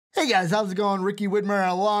Hey guys, how's it going? Ricky Widmer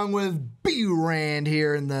along with B-Rand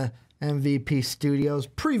here in the MVP studios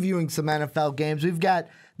previewing some NFL games. We've got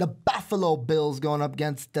the Buffalo Bills going up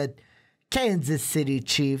against the Kansas City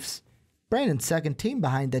Chiefs. Brandon's second team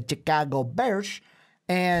behind the Chicago Bears.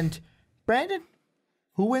 And Brandon,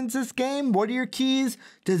 who wins this game? What are your keys?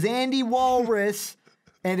 Does Andy Walrus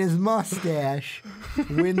and his mustache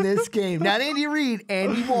win this game? Not Andy Reid,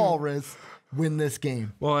 Andy Walrus win this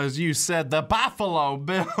game. Well, as you said, the Buffalo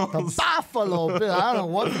Bills. The Buffalo Bills. I don't know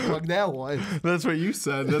what the fuck that was. That's what you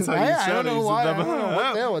said. That's how you said it. I don't know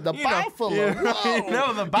what that was. The Buffalo.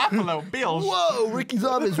 The Buffalo Bills. Whoa, Ricky's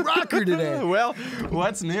on his rocker today. Well,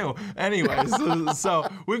 what's new? Anyways, so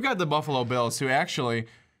we've got the Buffalo Bills, who actually,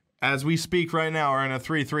 as we speak right now, are in a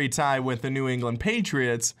 3-3 tie with the New England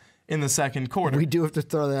Patriots in the second quarter. We do have to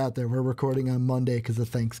throw that out there. We're recording on Monday because of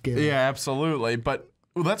Thanksgiving. Yeah, absolutely. But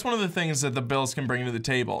that's one of the things that the Bills can bring to the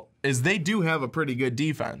table is they do have a pretty good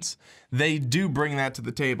defense. They do bring that to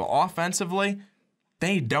the table. Offensively,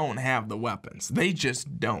 they don't have the weapons. They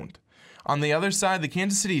just don't. On the other side, the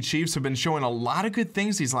Kansas City Chiefs have been showing a lot of good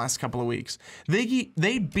things these last couple of weeks.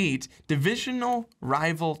 They beat divisional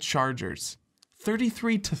rival Chargers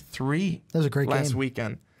 33-3. That was a great game last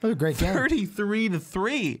weekend. That was a great game.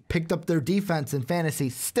 33-3. Picked up their defense in fantasy,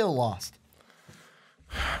 still lost.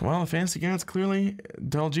 Well, the fantasy gods clearly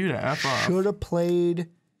told you to F off. Should have played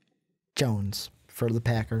Jones for the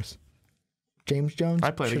Packers. James Jones?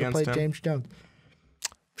 I played against him. James Jones.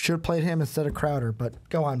 Should have played him instead of Crowder, but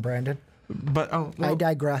go on, Brandon. But I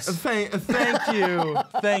digress. Thank you.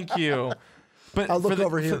 Thank you. But I'll look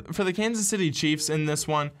over here. For the Kansas City Chiefs in this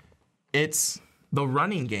one, it's the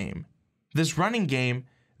running game. This running game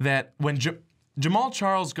that when Jamal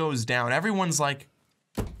Charles goes down, everyone's like,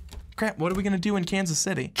 crap, what are we going to do in Kansas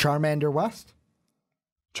City? Charmander West?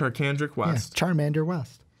 Charkandrick West. Yeah, Charmander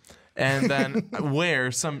West. And then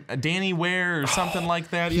Danny Ware or something like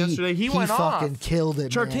that yesterday. He went off. He fucking killed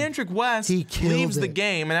it, Charkandrick West leaves the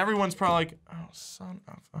game, and everyone's probably like, oh, son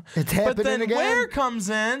of a... It's happening But then again. Ware comes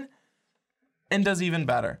in and does even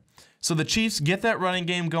better. So the Chiefs get that running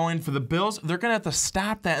game going. For the Bills, they're going to have to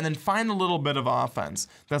stop that and then find a little bit of offense.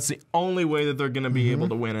 That's the only way that they're going to be able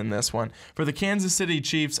to win in this one. For the Kansas City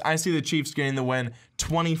Chiefs, I see the Chiefs getting the win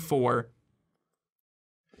 24-12.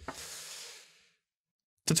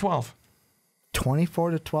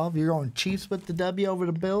 24-12? You're going Chiefs with the W over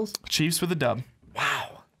the Bills? Chiefs with a dub.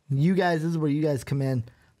 Wow. You guys, this is where you guys come in.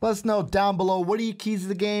 Let us know down below, what are your keys to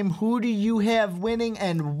the game? Who do you have winning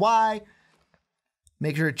and why?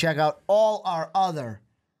 Make sure to check out all our other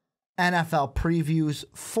NFL previews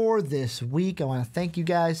for this week. I want to thank you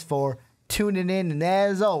guys for tuning in. And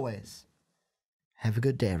as always, have a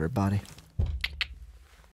good day, everybody.